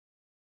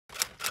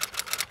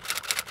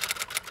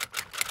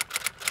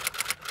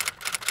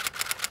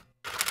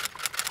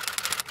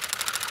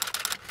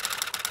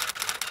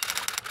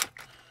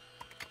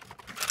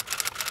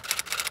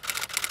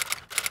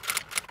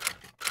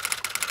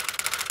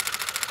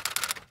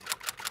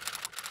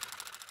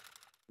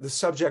the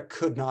subject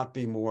could not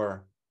be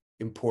more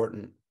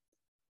important.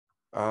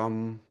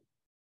 Right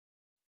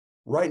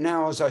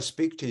now, as I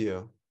speak to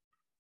you,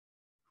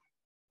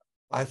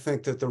 I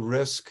think that the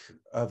risk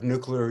of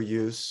nuclear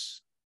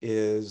use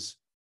is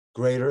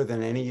greater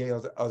than any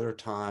other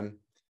time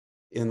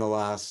in the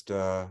last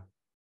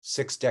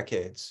 6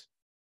 decades.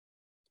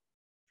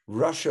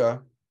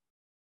 Russia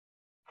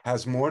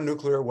has more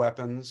nuclear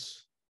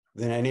weapons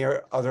than any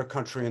other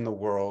country in the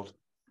world,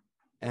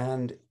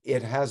 and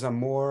it has a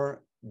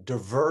more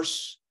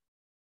diverse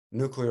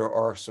nuclear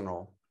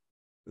arsenal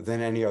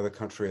than any other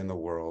country in the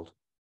world.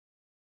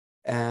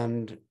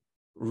 And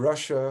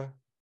Russia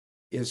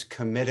is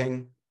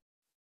committing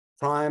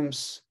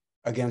crimes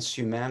against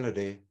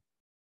humanity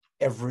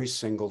every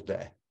single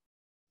day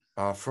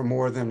for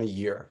more than a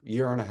year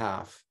and a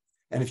half.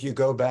 And if you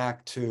go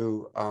back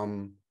to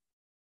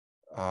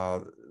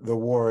the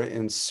war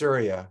in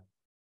Syria,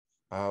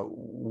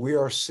 we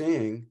are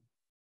seeing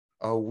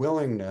a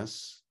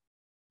willingness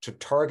to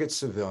target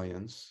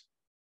civilians,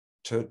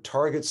 to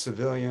target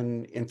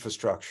civilian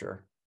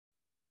infrastructure,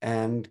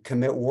 and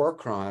commit war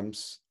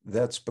crimes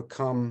that's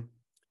become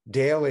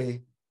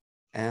daily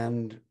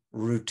and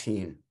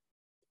routine.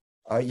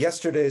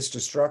 Yesterday's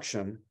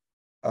destruction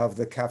of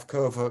the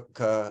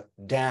Kakhovka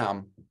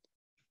Dam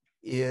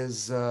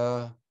is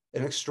an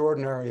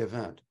extraordinary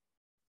event.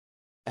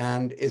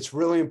 And it's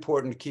really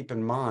important to keep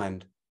in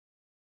mind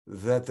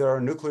that there are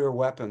nuclear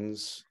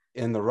weapons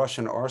in the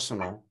Russian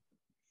arsenal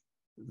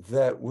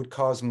that would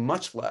cause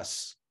much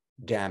less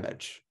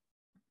damage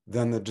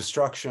than the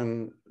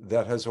destruction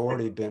that has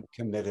already been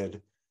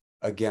committed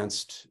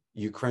against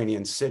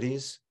Ukrainian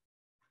cities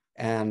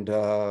and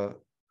the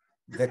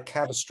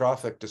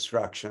catastrophic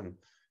destruction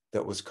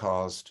that was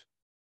caused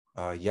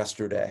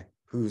yesterday,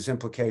 whose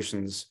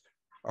implications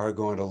are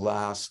going to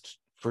last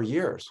for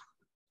years.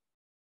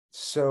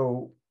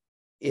 So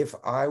if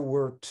I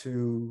were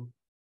to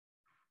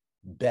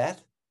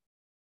bet,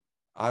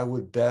 I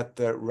would bet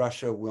that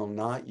Russia will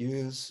not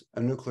use a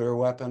nuclear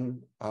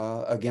weapon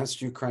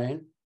against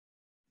Ukraine.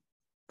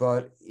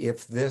 But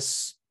if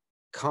this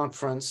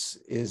conference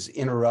is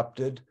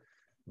interrupted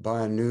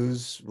by a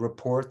news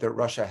report that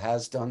Russia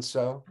has done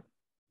so,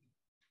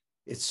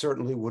 it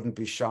certainly wouldn't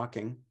be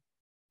shocking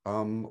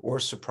or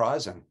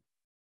surprising.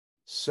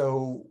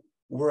 So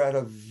we're at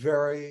a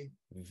very,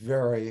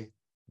 very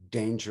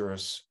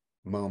dangerous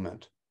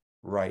moment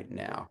right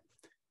now.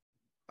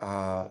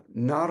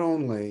 Not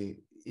only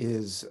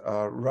is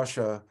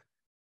Russia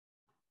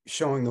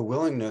showing the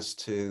willingness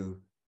to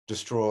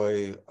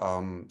destroy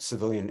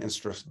civilian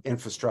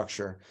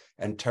infrastructure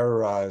and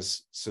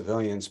terrorize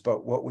civilians,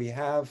 but what we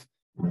have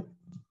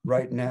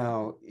right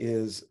now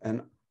is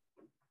an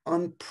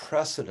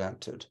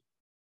unprecedented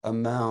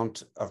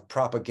amount of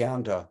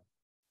propaganda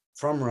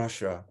from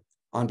Russia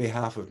on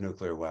behalf of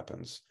nuclear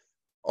weapons,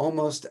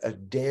 almost a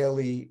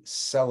daily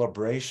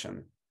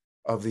celebration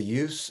of the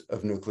use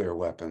of nuclear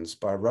weapons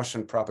by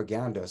Russian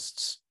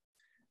propagandists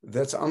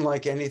that's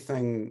unlike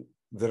anything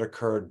that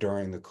occurred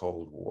during the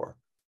Cold War.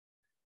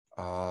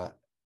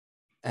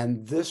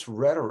 And this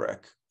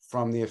rhetoric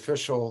from the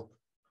official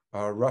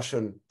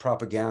Russian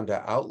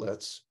propaganda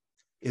outlets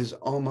is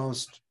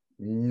almost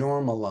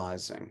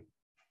normalizing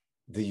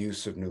the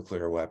use of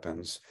nuclear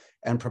weapons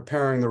and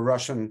preparing the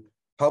Russian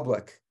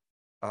public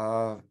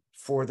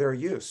for their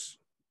use.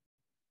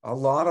 A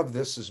lot of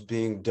this is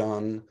being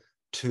done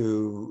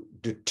to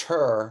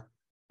deter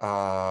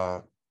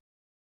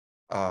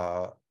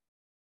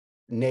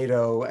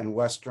NATO and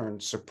Western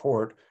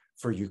support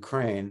for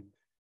Ukraine,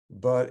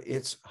 but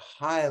it's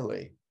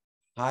highly,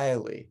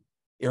 highly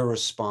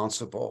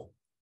irresponsible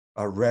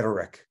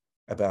rhetoric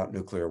about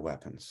nuclear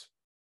weapons.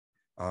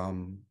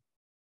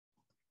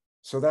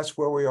 So that's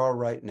where we are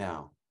right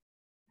now.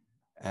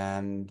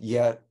 And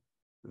yet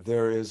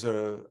there is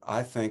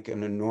I think,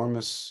 an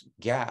enormous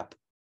gap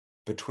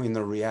between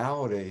the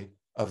reality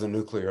of the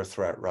nuclear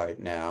threat right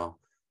now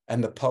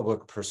and the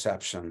public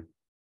perception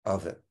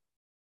of it.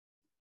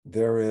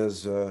 There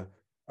is a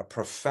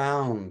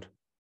profound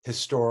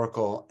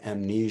historical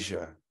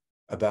amnesia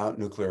about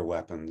nuclear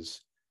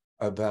weapons,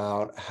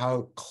 about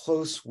how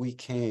close we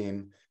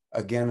came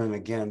again and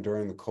again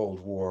during the Cold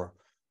War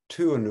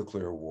to a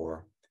nuclear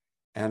war,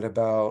 and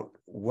about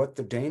what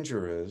the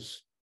danger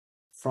is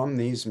from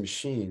these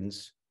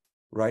machines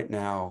right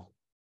now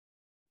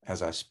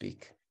as I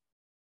speak.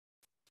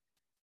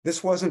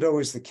 This wasn't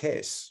always the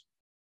case.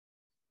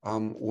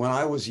 When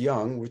I was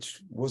young,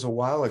 which was a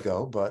while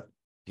ago, but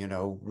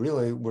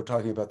really we're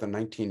talking about the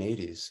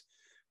 1980s.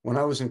 When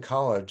I was in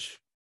college,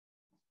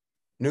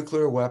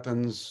 nuclear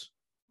weapons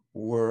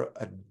were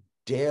a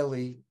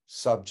daily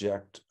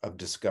subject of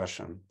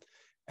discussion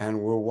and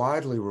were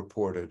widely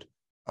reported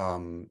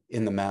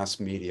in the mass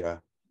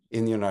media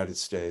in the United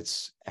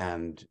States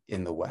and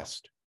in the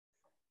West.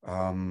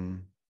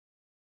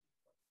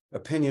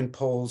 Opinion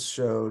polls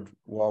showed,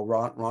 while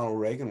Ronald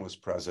Reagan was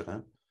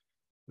president,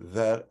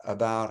 that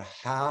about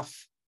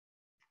half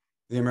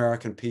the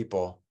American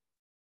people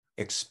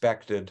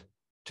expected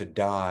to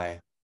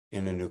die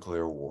in a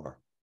nuclear war.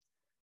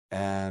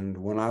 And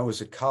when I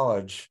was at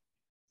college,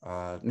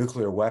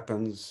 nuclear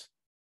weapons,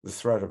 the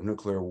threat of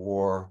nuclear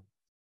war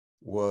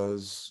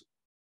was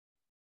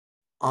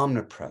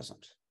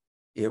omnipresent.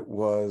 It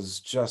was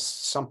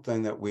just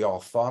something that we all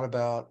thought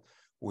about,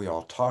 we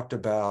all talked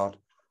about.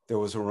 There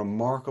was a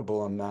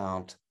remarkable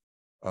amount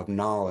of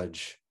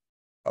knowledge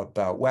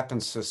about weapon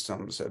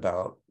systems,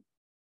 about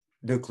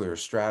nuclear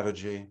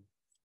strategy.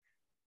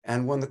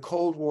 And when the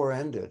Cold War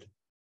ended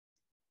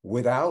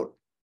without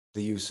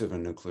the use of a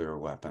nuclear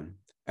weapon,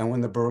 and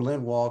when the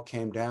Berlin Wall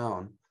came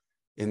down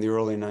in the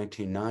early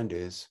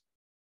 1990s,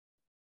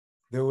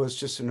 there was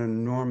just an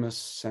enormous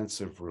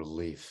sense of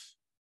relief.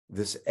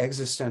 This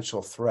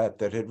existential threat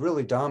that had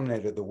really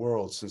dominated the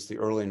world since the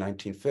early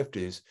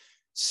 1950s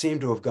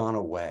seemed to have gone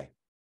away.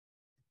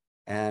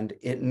 And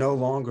it no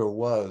longer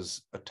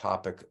was a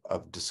topic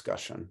of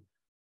discussion.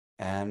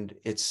 And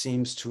it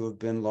seems to have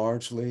been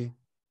largely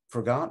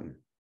forgotten.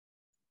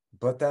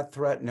 But that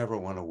threat never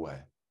went away.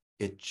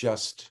 It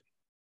just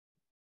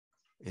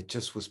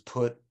was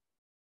put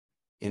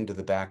into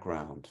the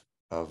background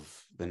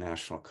of the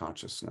national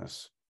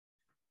consciousness.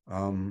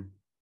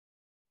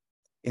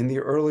 In the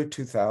early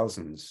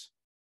 2000s,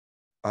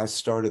 I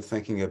started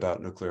thinking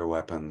about nuclear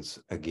weapons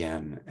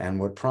again. And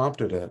what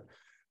prompted it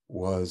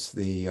was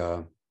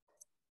the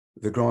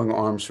growing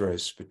arms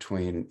race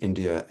between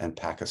India and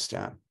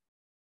Pakistan.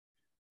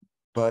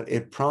 But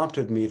it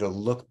prompted me to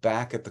look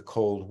back at the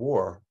Cold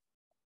War,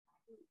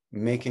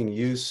 making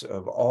use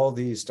of all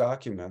these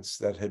documents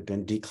that had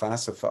been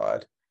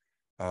declassified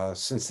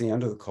since the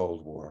end of the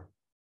Cold War.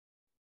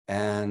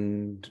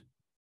 And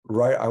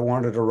I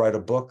wanted to write a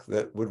book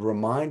that would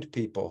remind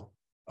people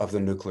of the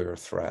nuclear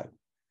threat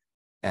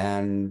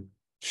and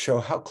show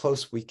how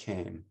close we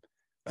came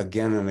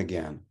again and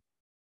again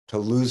to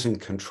losing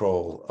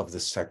control of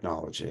this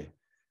technology,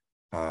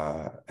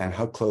 and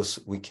how close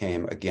we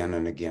came again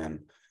and again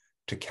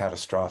to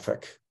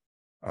catastrophic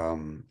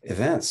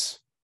events.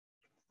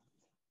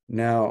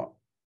 Now,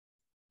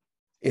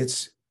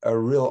 it's a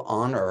real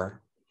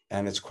honor,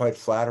 and it's quite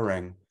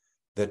flattering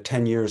that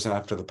 10 years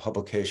after the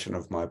publication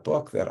of my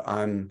book that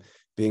I'm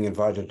being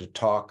invited to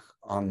talk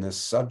on this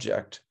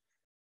subject.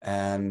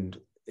 And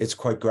it's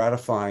quite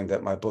gratifying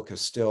that my book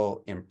is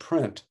still in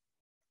print.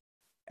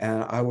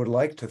 And I would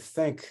like to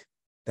think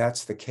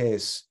that's the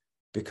case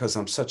because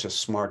I'm such a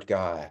smart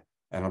guy,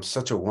 and I'm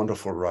such a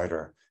wonderful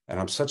writer, and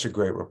I'm such a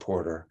great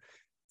reporter.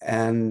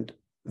 And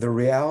the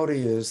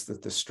reality is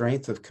that the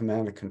strength of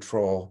command and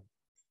control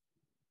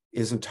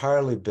is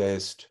entirely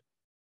based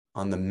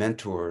on the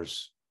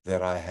mentors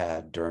that I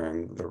had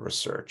during the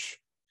research.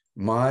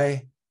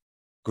 My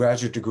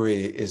graduate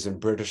degree is in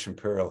British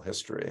imperial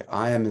history.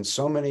 I am in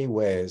so many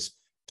ways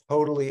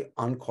totally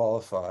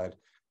unqualified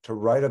to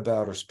write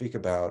about or speak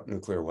about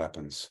nuclear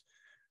weapons.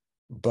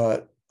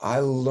 But I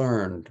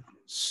learned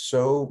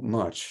so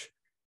much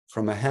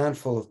from a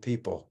handful of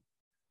people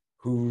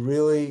who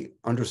really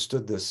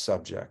understood this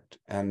subject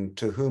and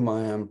to whom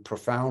I am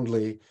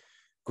profoundly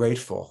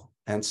grateful.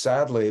 And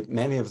sadly,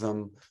 many of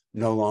them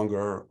no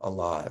longer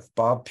alive.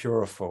 Bob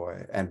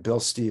Purifoy and Bill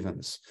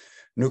Stevens,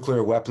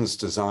 nuclear weapons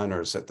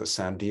designers at the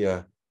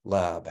Sandia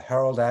lab.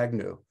 Harold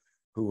Agnew,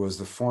 who was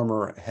the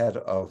former head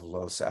of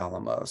Los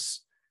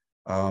Alamos.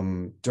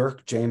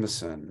 Dirk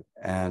Jameson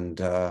and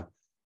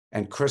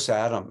Chris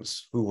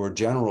Adams, who were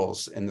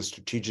generals in the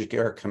Strategic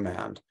Air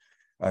Command.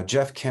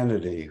 Jeff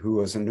Kennedy, who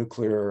was a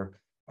nuclear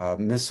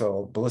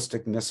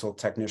ballistic missile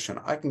technician.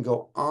 I can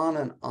go on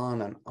and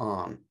on and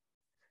on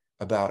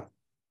about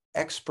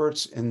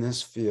experts in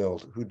this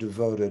field who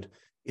devoted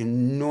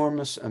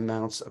enormous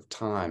amounts of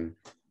time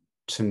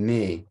to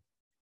me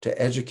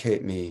to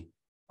educate me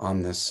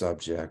on this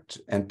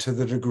subject. And to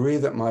the degree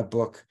that my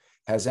book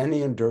has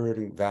any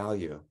enduring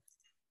value,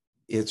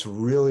 it's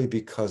really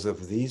because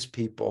of these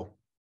people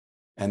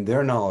and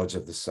their knowledge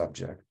of the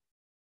subject.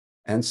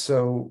 And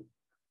so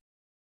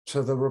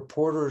to the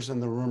reporters in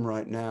the room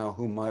right now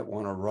who might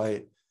want to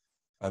write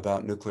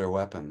about nuclear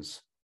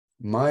weapons,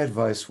 my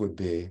advice would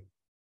be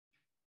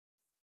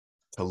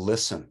to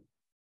listen.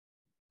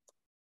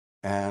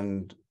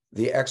 And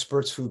the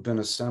experts who've been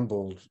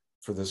assembled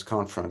for this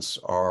conference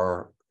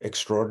are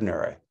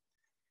extraordinary.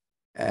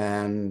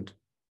 And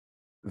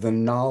the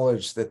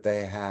knowledge that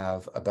they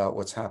have about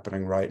what's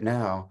happening right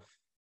now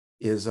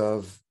is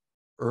of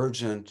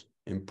urgent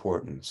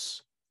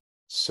importance.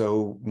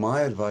 So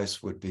my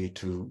advice would be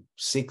to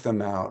seek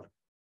them out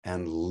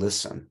and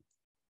listen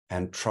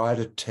and try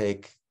to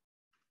take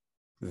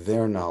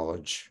their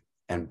knowledge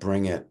and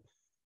bring it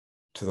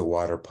to the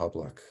wider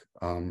public.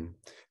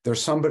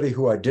 There's somebody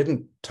who I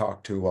didn't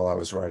talk to while I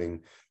was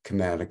writing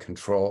Command and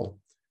Control,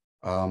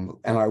 and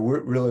I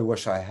really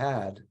wish I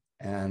had.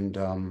 And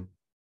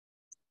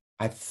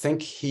I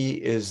think he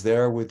is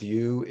there with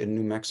you in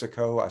New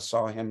Mexico. I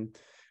saw him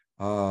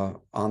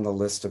on the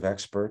list of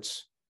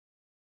experts.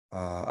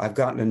 I've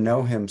gotten to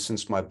know him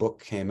since my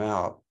book came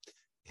out.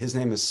 His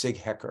name is Sig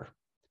Hecker,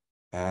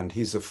 and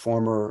he's the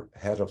former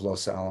head of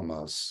Los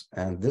Alamos.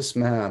 And this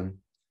man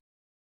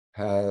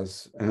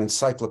has an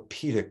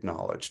encyclopedic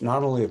knowledge,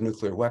 not only of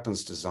nuclear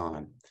weapons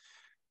design,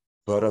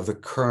 but of the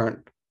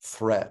current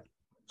threat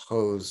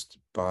posed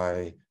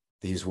by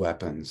these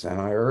weapons. And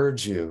I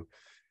urge you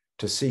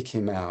to seek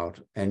him out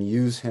and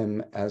use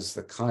him as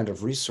the kind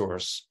of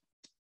resource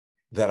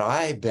that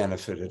I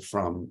benefited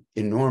from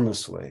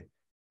enormously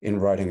in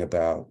writing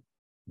about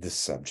this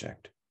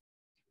subject.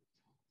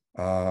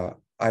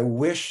 I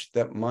wish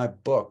that my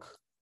book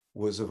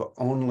was of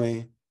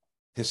only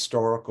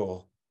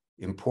historical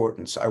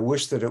importance. I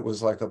wish that it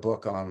was like a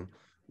book on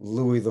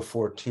Louis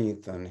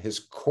XIV and his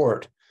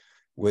court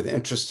with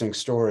interesting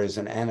stories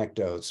and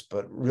anecdotes,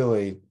 but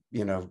really,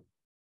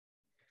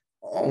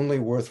 only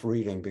worth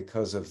reading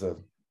because of the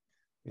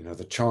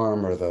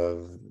charm or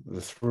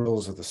the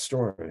thrills of the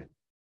story.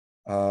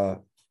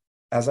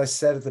 As I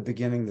said at the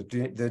beginning,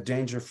 the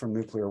danger from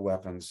nuclear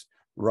weapons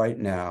right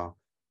now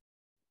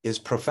is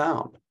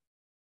profound.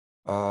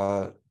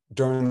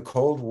 During the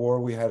Cold War,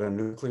 we had a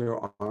nuclear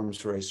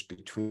arms race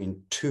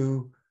between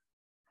two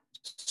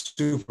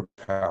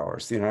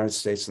superpowers, the United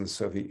States and the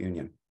Soviet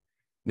Union.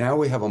 Now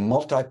we have a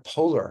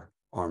multipolar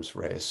arms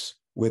race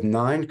with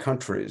 9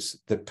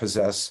 countries that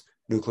possess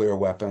nuclear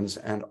weapons,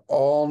 and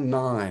all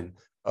 9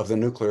 of the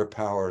nuclear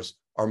powers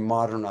are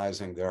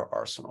modernizing their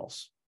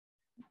arsenals.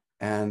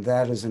 And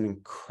that is an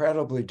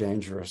incredibly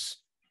dangerous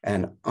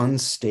and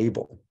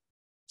unstable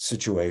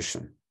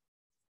situation.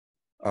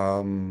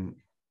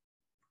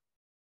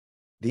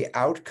 The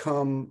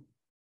outcome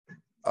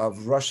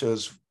of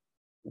Russia's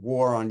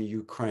war on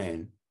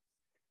Ukraine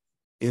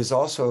is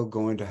also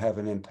going to have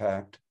an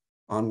impact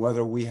on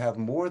whether we have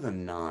more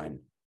than 9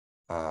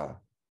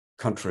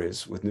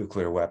 countries with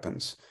nuclear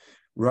weapons.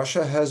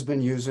 Russia has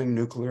been using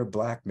nuclear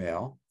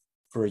blackmail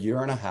for 1.5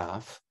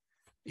 years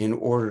in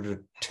order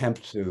to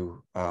attempt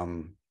to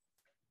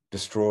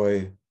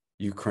destroy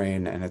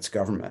Ukraine and its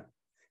government.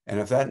 And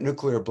if that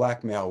nuclear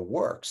blackmail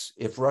works,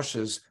 if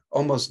Russia's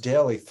almost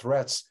daily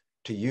threats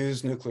to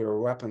use nuclear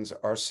weapons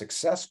are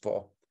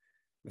successful,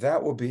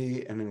 that will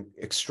be an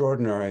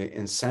extraordinary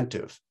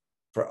incentive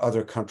for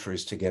other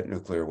countries to get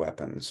nuclear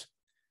weapons.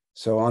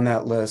 So on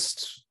that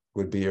list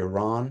would be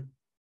Iran,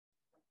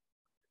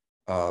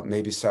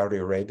 maybe Saudi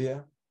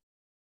Arabia,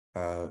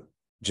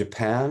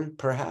 Japan,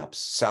 perhaps,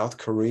 South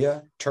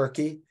Korea,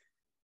 Turkey.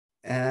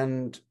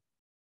 And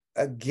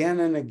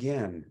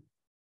again,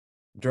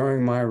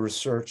 during my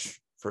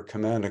research for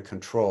command and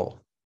control,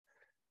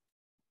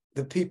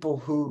 the people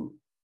who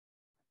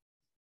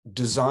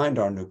designed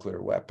our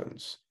nuclear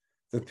weapons,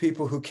 the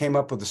people who came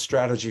up with the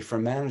strategy for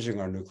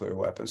managing our nuclear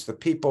weapons, the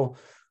people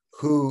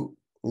who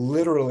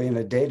literally in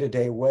a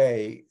day-to-day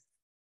way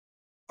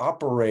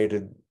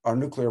operated our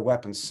nuclear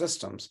weapons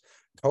systems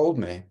told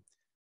me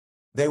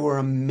they were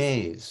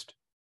amazed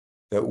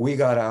that we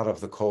got out of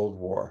the Cold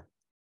War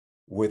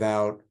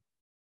without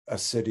a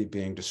city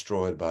being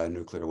destroyed by a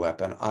nuclear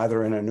weapon,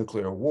 either in a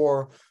nuclear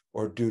war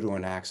or due to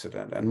an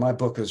accident. And my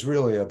book is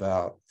really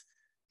about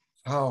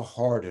how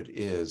hard it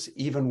is,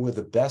 even with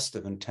the best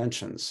of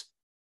intentions,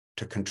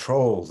 to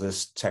control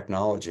this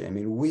technology. I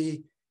mean,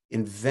 we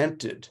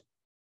invented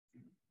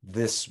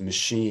this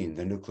machine,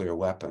 the nuclear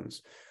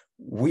weapons.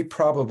 We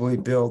probably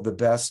build the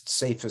best,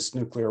 safest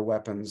nuclear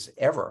weapons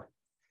ever.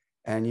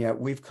 And yet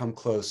we've come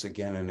close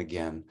again and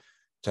again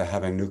to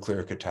having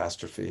nuclear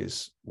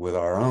catastrophes with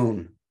our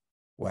own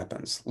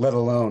weapons, let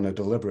alone a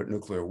deliberate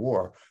nuclear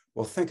war.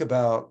 Well, think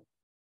about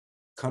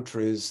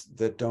countries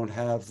that don't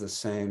have the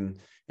same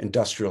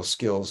industrial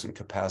skills and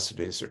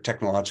capacities or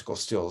technological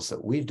skills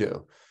that we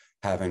do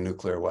having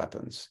nuclear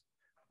weapons.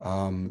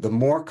 The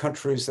more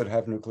countries that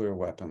have nuclear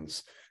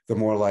weapons, the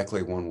more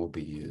likely one will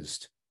be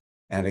used.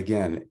 And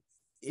again,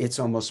 it's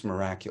almost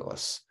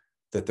miraculous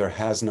that there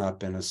has not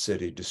been a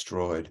city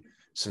destroyed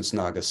since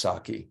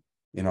Nagasaki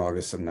in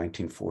August of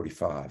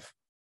 1945.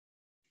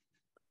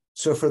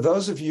 So for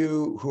those of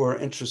you who are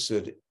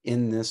interested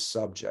in this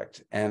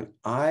subject, and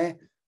I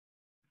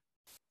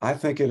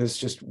think it is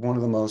just one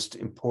of the most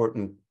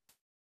important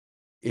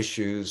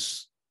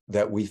issues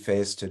that we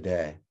face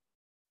today,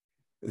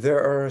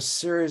 there are a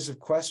series of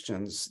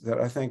questions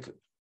that I think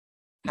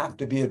have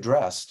to be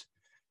addressed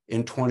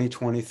in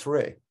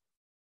 2023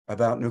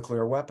 about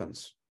nuclear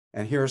weapons.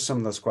 And here are some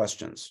of those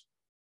questions.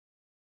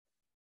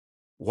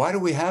 Why do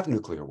we have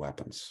nuclear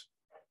weapons?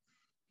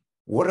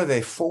 What are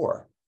they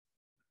for?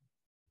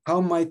 How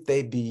might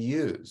they be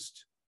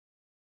used?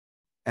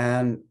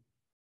 And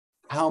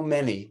how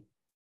many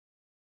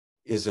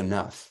is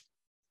enough?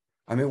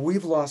 I mean,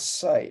 we've lost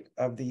sight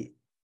of the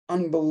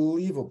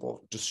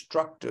unbelievable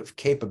destructive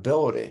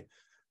capability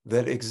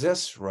that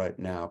exists right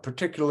now,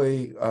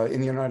 particularly in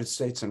the United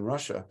States and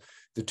Russia,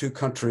 the 2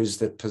 countries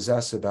that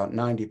possess about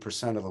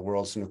 90% of the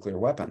world's nuclear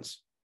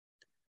weapons.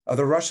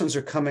 The Russians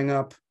are coming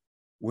up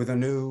with a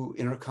new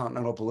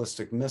intercontinental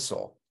ballistic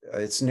missile.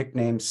 It's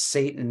nicknamed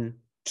Satan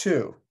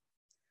II.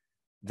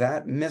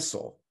 That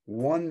missile,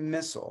 one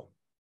missile,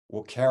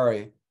 will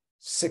carry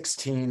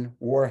 16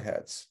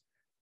 warheads.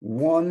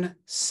 One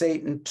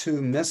Satan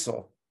II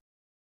missile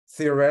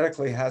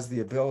theoretically has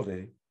the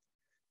ability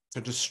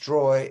to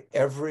destroy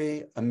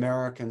every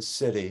American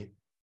city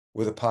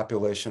with a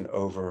population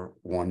over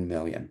 1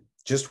 million.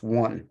 Just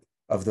one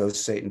of those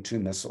Satan II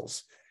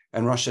missiles.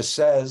 And Russia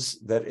says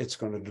that it's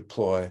going to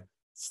deploy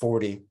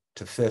 40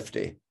 to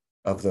 50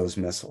 of those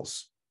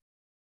missiles.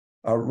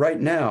 Right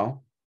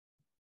now,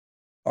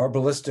 our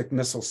ballistic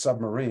missile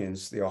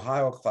submarines, the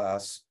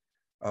Ohio-class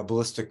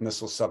ballistic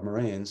missile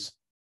submarines,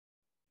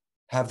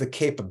 have the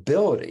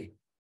capability,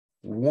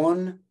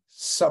 one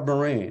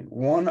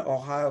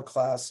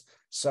Ohio-class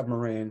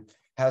submarine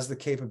has the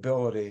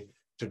capability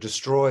to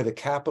destroy the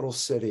capital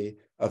city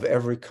of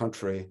every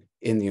country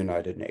in the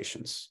United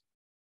Nations.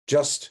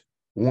 Just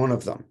one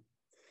of them.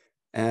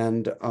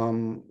 And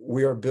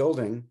we are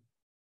building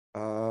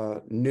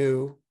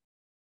new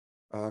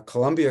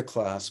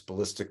Columbia-class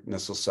ballistic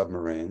missile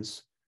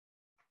submarines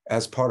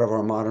as part of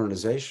our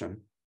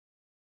modernization.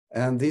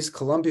 And these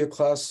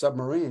Columbia-class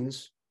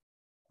submarines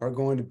are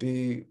going to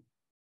be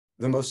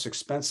the most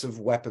expensive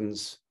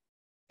weapons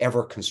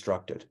ever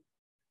constructed.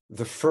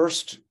 The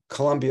first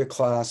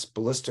Columbia-class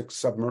ballistic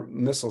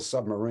missile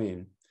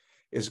submarine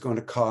is going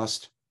to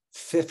cost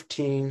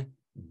 $15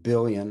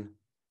 billion.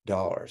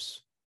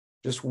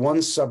 Just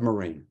one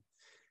submarine.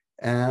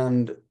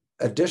 And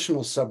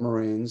additional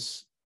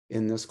submarines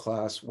in this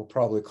class will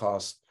probably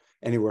cost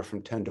anywhere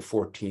from $10 to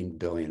 $14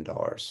 billion.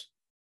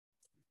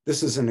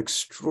 This is an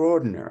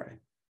extraordinary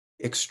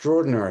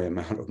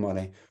amount of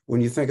money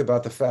when you think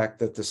about the fact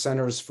that the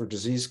Centers for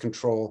Disease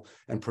Control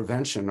and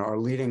Prevention, our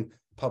leading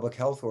public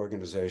health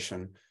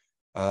organization,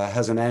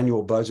 has an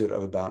annual budget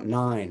of about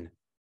 $9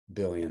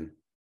 billion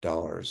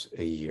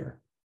a year.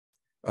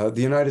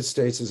 The United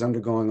States is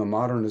undergoing a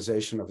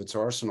modernization of its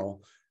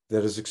arsenal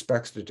that is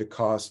expected to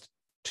cost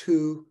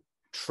 $2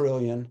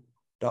 trillion.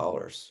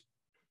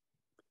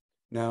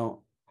 Now,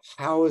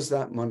 how is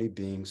that money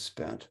being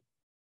spent?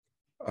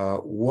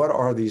 What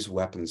are these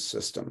weapons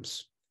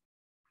systems?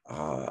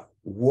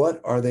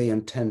 What are they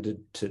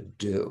intended to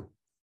do?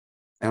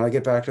 And I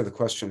get back to the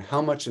question,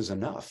 how much is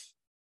enough?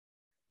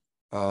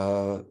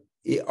 One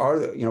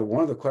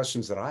of the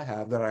questions that I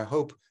have that I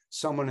hope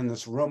someone in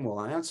this room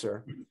will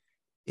answer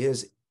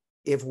is,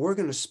 if we're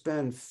going to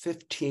spend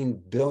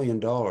 $15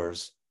 billion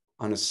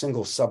on a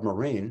single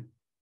submarine,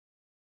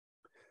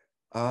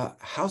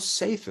 how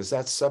safe is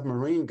that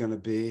submarine going to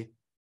be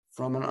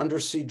from an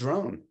undersea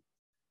drone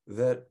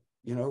that,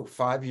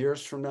 5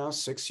 years from now,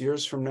 6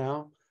 years from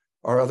now,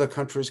 are other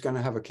countries going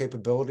to have a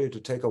capability to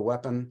take a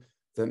weapon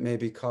that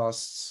maybe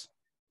costs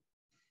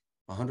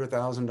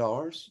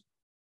 $100,000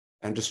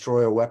 and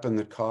destroy a weapon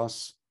that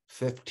costs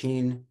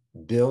 $15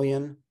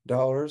 billion?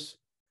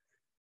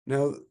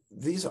 Now,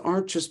 these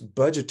aren't just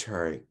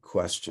budgetary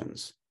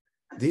questions.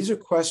 These are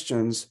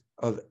questions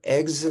of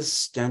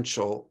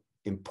existential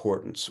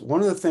importance.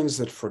 One of the things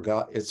that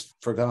it's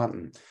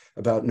forgotten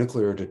about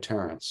nuclear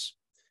deterrence,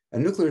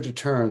 and nuclear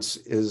deterrence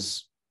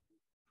is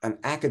an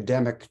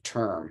academic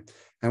term,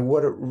 and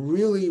what it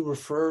really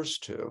refers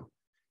to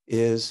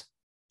is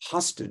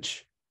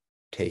hostage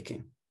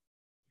taking.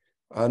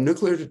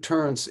 Nuclear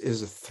deterrence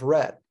is a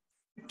threat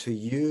to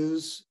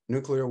use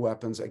nuclear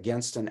weapons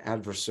against an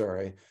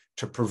adversary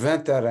to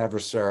prevent that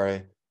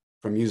adversary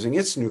from using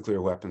its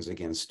nuclear weapons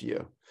against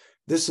you.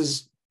 This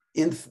is,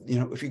 if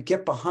you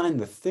get behind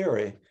the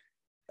theory,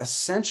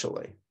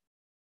 essentially,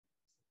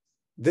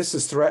 this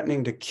is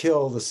threatening to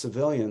kill the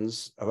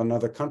civilians of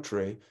another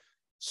country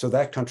so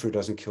that country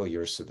doesn't kill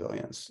your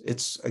civilians.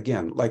 It's,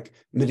 again, like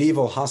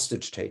medieval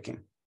hostage taking.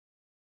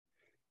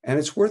 And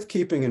it's worth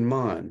keeping in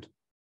mind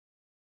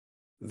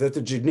that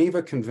the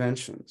Geneva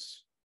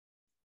Conventions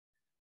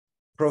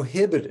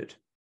prohibited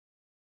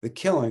the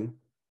killing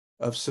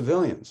of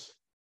civilians.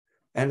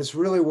 And it's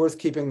really worth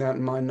keeping that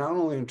in mind, not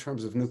only in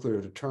terms of nuclear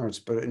deterrence,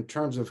 but in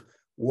terms of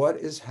what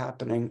is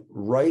happening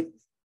right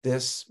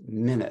this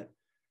minute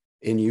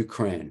in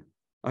Ukraine.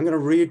 I'm going to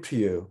read to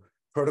you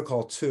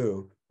Protocol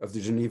 2 of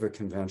the Geneva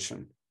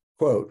Convention.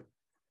 Quote,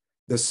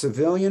 "The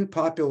civilian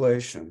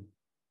population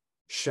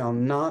shall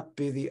not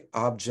be the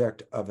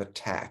object of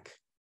attack.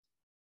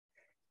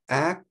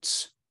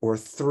 Acts or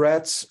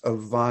threats of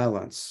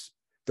violence,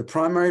 the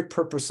primary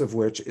purpose of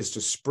which is to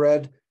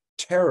spread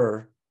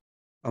terror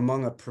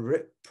among a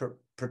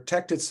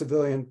protected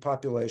civilian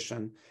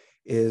population,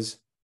 is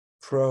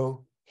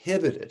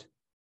prohibited."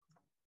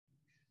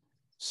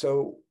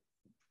 So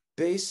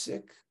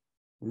basic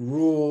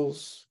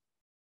rules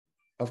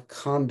of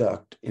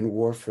conduct in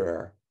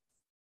warfare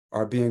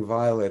are being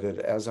violated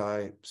as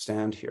I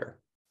stand here.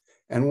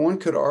 And one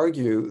could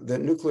argue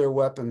that nuclear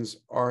weapons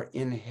are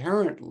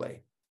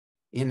inherently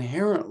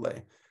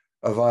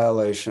a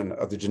violation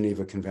of the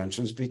Geneva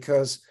Conventions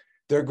because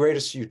their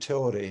greatest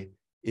utility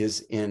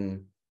is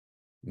in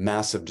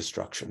massive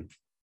destruction,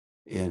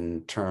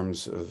 in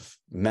terms of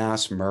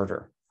mass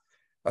murder.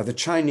 The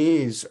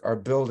Chinese are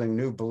building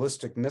new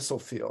ballistic missile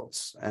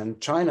fields, and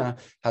China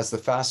has the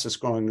fastest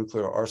growing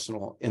nuclear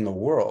arsenal in the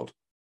world.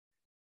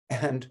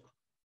 And,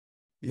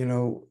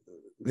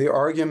 the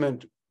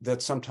argument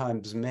that's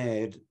sometimes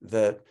made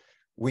that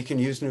we can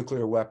use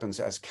nuclear weapons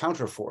as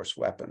counterforce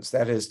weapons,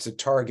 that is to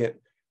target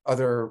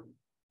other,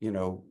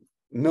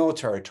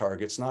 military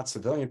targets, not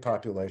civilian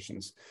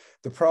populations.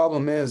 The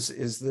problem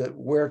is that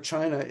where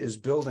China is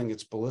building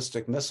its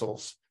ballistic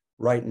missiles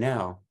right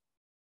now,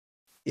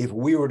 if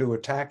we were to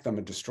attack them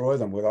and destroy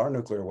them with our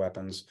nuclear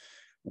weapons,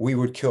 we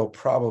would kill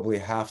probably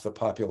half the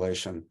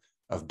population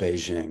of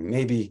Beijing,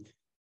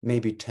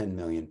 maybe 10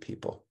 million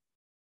people.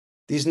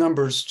 These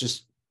numbers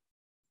just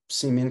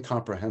seem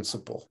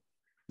incomprehensible.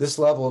 This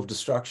level of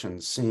destruction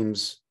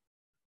seems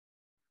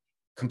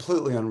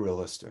completely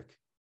unrealistic,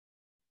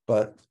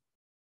 but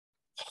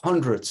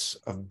hundreds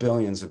of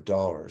billions of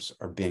dollars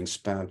are being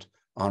spent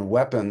on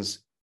weapons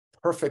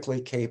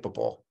perfectly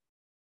capable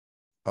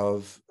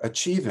of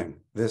achieving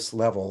this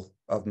level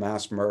of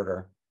mass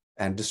murder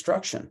and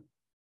destruction.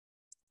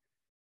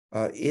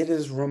 It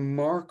is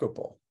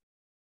remarkable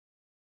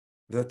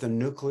that the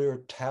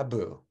nuclear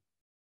taboo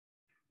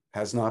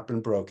has not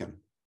been broken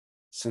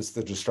since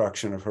the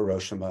destruction of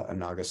Hiroshima and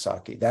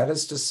Nagasaki. That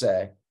is to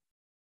say,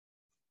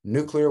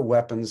 nuclear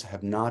weapons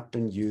have not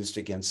been used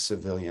against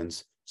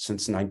civilians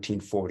since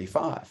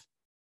 1945.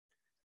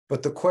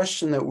 But the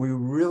question that we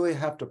really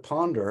have to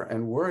ponder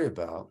and worry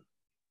about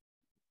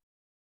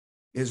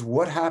is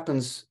what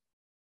happens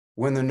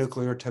when the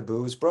nuclear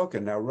taboo is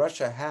broken. Now,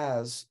 Russia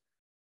has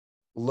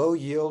low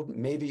yield,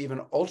 maybe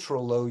even ultra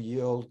low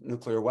yield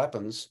nuclear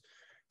weapons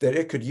that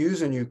it could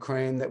use in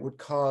Ukraine that would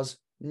cause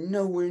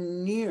nowhere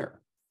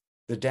near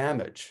the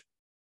damage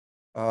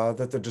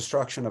that the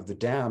destruction of the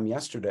dam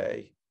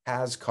yesterday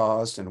has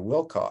caused and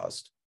will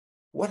cause.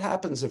 What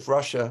happens if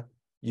Russia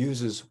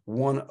uses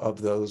one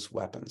of those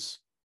weapons,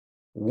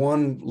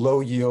 one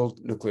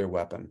low-yield nuclear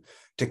weapon,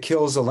 to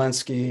kill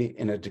Zelensky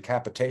in a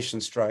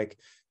decapitation strike,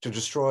 to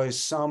destroy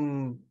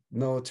some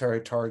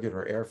military target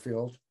or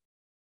airfield?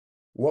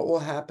 What will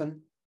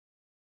happen?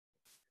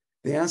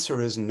 The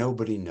answer is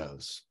nobody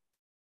knows.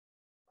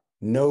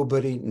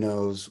 Nobody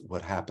knows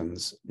what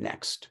happens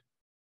next.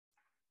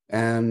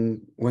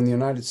 And when the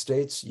United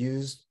States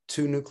used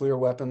 2 nuclear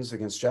weapons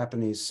against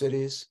Japanese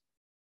cities,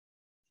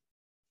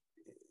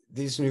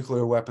 these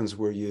nuclear weapons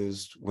were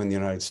used when the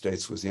United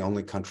States was the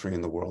only country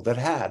in the world that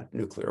had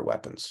nuclear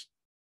weapons.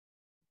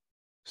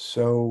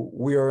 So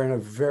we are in a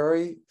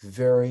very,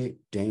 very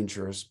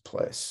dangerous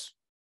place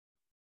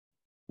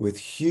with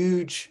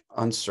huge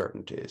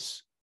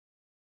uncertainties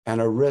and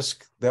a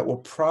risk that will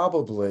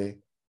probably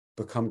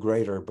become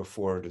greater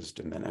before it is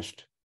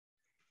diminished.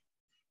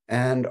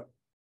 And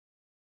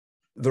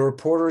the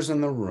reporters in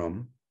the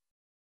room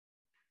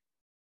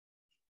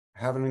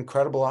have an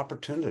incredible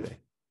opportunity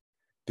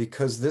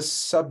because this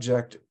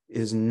subject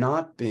is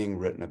not being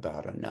written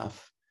about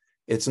enough.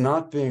 It's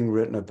not being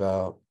written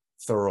about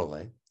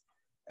thoroughly.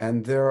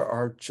 And there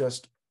are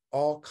just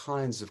all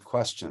kinds of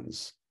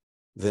questions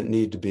that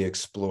need to be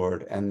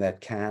explored and that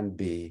can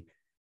be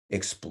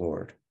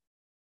explored.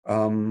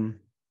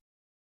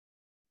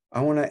 I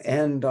want to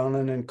end on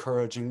an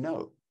encouraging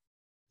note,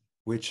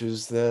 which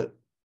is that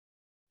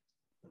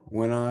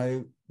when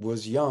I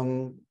was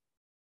young,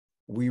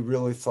 we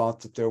really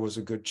thought that there was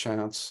a good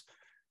chance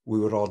we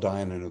would all die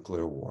in a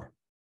nuclear war.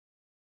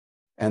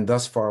 And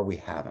thus far, we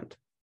haven't.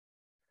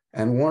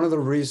 And one of the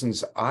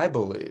reasons I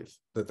believe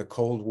that the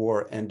Cold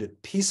War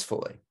ended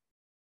peacefully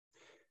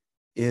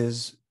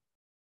is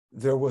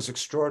there was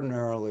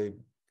extraordinarily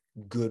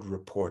good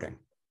reporting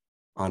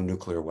on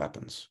nuclear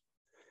weapons.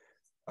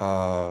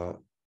 And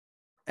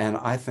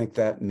I think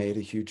that made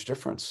a huge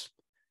difference.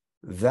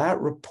 That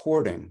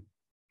reporting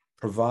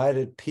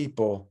provided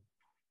people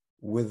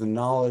with the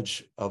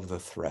knowledge of the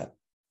threat,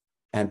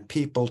 and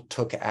people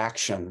took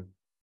action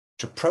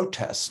to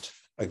protest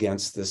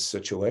against this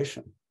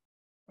situation.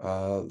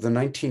 The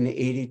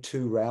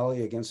 1982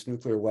 rally against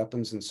nuclear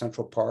weapons in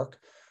Central Park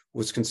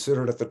was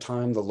considered at the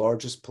time the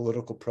largest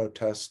political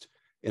protest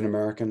in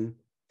American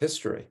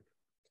history.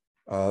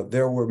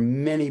 There were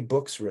many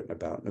books written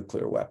about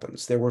nuclear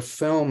weapons. There were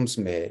films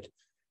made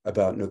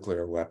about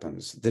nuclear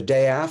weapons. The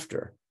Day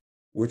After,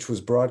 which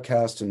was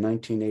broadcast in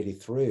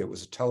 1983, it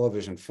was a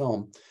television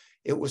film.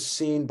 It was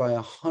seen by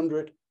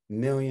 100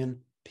 million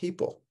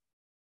people.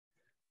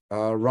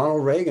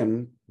 Ronald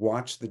Reagan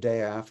watched The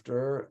Day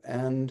After,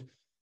 and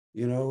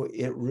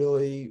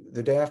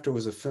The Day After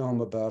was a film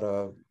about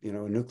a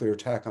nuclear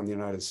attack on the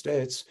United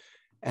States,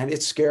 and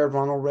it scared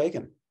Ronald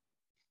Reagan.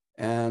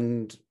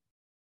 And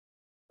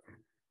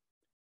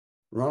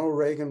Ronald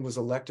Reagan was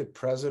elected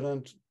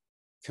president,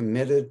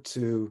 committed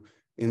to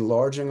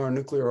enlarging our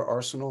nuclear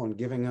arsenal and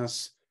giving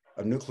us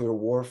a nuclear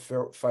war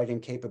fighting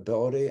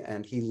capability,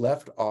 and he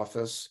left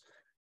office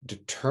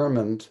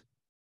determined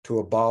to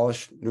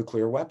abolish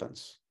nuclear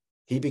weapons.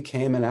 He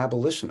became an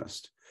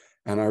abolitionist,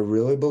 and I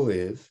really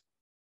believe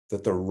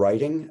that the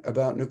writing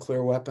about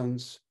nuclear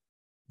weapons,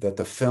 that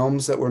the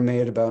films that were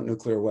made about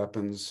nuclear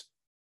weapons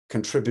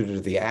contributed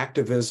to the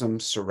activism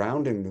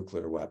surrounding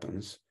nuclear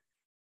weapons,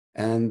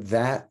 and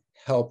that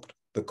helped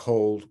the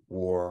Cold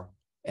War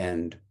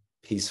end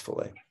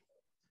peacefully.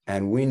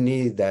 And we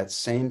need that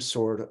same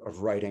sort of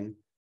writing,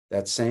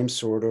 that same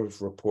sort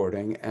of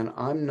reporting. And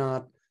I'm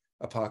not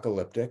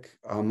apocalyptic.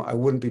 I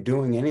wouldn't be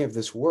doing any of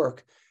this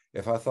work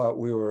if I thought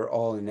we were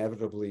all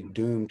inevitably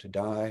doomed to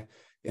die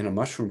in a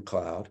mushroom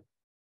cloud.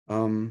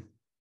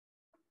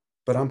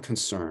 But I'm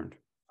concerned.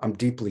 I'm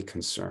deeply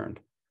concerned.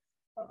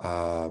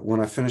 When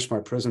I finish my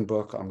prison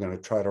book, I'm going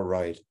to try to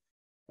write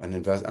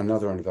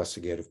another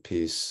investigative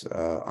piece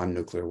on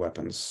nuclear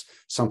weapons,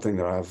 something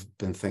that I've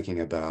been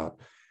thinking about.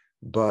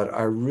 But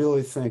I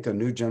really think a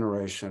new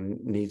generation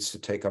needs to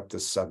take up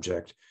this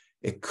subject.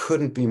 It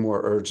couldn't be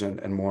more urgent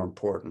and more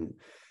important.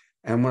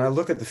 And when I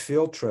look at the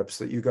field trips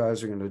that you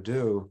guys are going to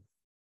do,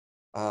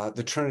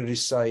 the Trinity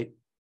site,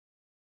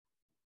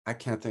 I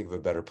can't think of a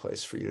better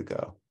place for you to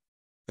go.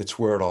 It's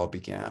where it all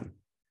began.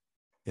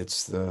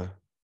 It's the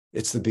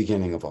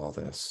beginning of all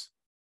this.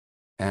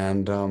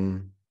 And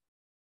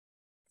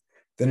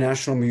the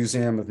National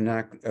Museum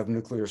of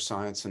Nuclear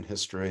Science and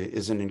History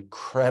is an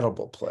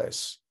incredible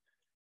place.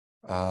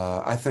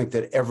 I think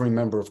that every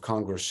member of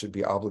Congress should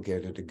be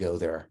obligated to go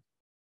there.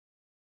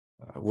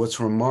 What's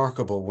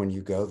remarkable when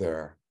you go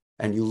there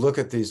and you look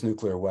at these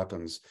nuclear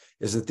weapons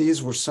is that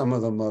these were some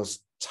of the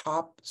most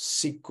top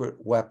secret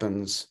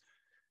weapons.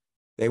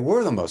 They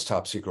were the most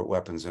top secret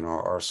weapons in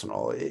our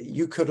arsenal.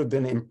 You could have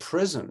been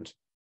imprisoned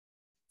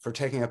for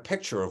taking a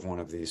picture of one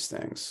of these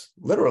things,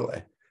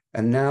 literally.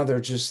 And now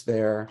they're just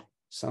there.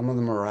 Some of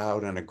them are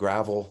out in a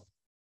gravel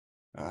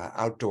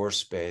outdoor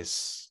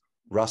space,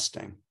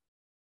 rusting.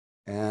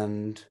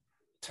 And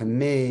to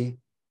me,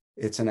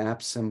 it's an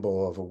apt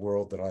symbol of a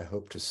world that I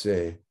hope to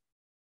see,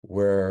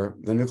 where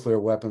the nuclear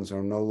weapons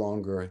are no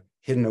longer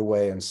hidden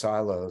away in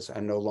silos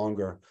and no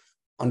longer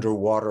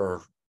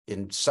underwater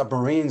in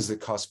submarines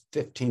that cost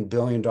 $15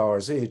 billion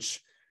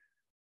each,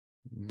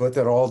 but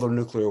that all the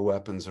nuclear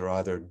weapons are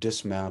either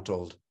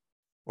dismantled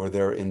or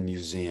they're in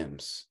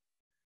museums,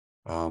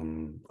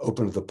 open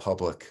to the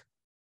public,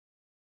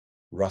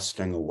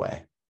 rusting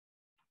away,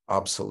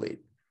 obsolete.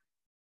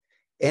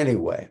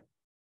 Anyway,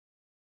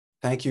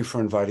 thank you for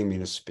inviting me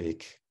to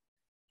speak.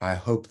 I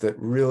hope that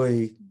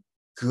really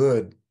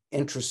good,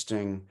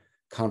 interesting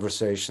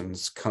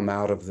conversations come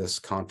out of this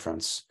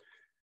conference.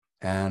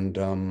 And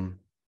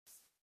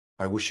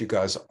I wish you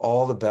guys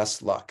all the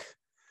best luck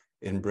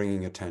in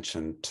bringing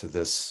attention to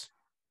this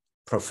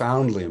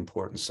profoundly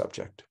important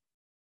subject.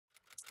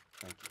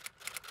 Thank you.